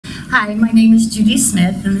Hi, my name is Judy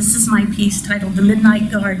Smith, and this is my piece titled The Midnight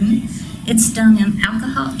Garden. It's done in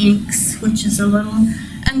alcohol inks, which is a little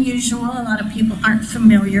unusual. A lot of people aren't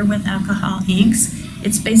familiar with alcohol inks.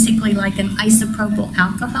 It's basically like an isopropyl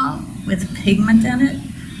alcohol with pigment in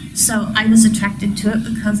it. So I was attracted to it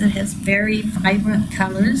because it has very vibrant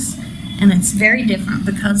colors, and it's very different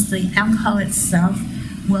because the alcohol itself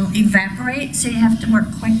will evaporate, so you have to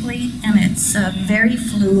work quickly, and it's very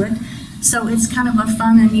fluid. So it's kind of a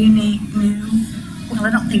fun and unique new, well,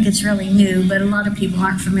 I don't think it's really new, but a lot of people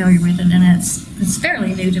aren't familiar with it, and it's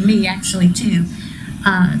fairly new to me actually too.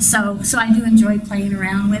 So I do enjoy playing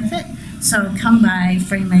around with it. So come by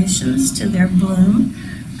Framations to their Bloom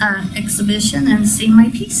exhibition and see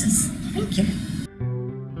my pieces. Thank you.